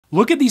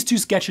Look at these two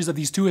sketches of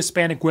these two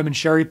Hispanic women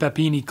Sherri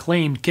Papini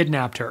claimed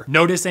kidnapped her.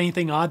 Notice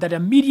anything odd that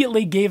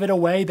immediately gave it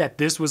away that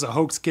this was a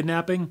hoax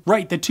kidnapping?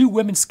 Right, the two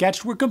women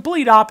sketched were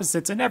complete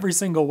opposites in every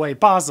single way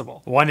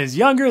possible. One is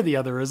younger, the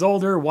other is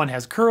older, one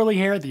has curly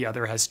hair, the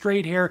other has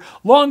straight hair,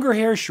 longer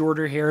hair,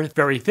 shorter hair,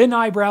 very thin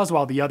eyebrows,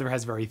 while the other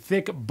has very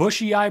thick,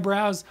 bushy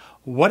eyebrows.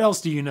 What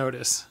else do you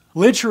notice?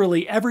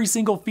 Literally every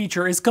single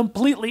feature is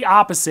completely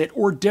opposite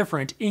or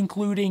different,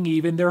 including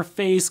even their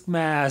face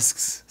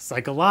masks.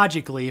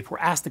 Psychologically, if we're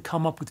asked to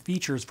come up with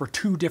features for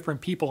two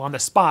different people on the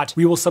spot,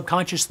 we will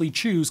subconsciously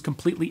choose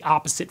completely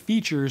opposite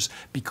features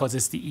because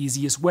it's the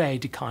easiest way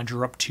to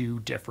conjure up two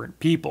different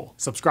people.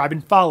 Subscribe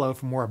and follow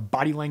for more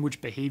body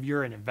language,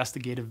 behavior, and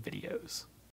investigative videos.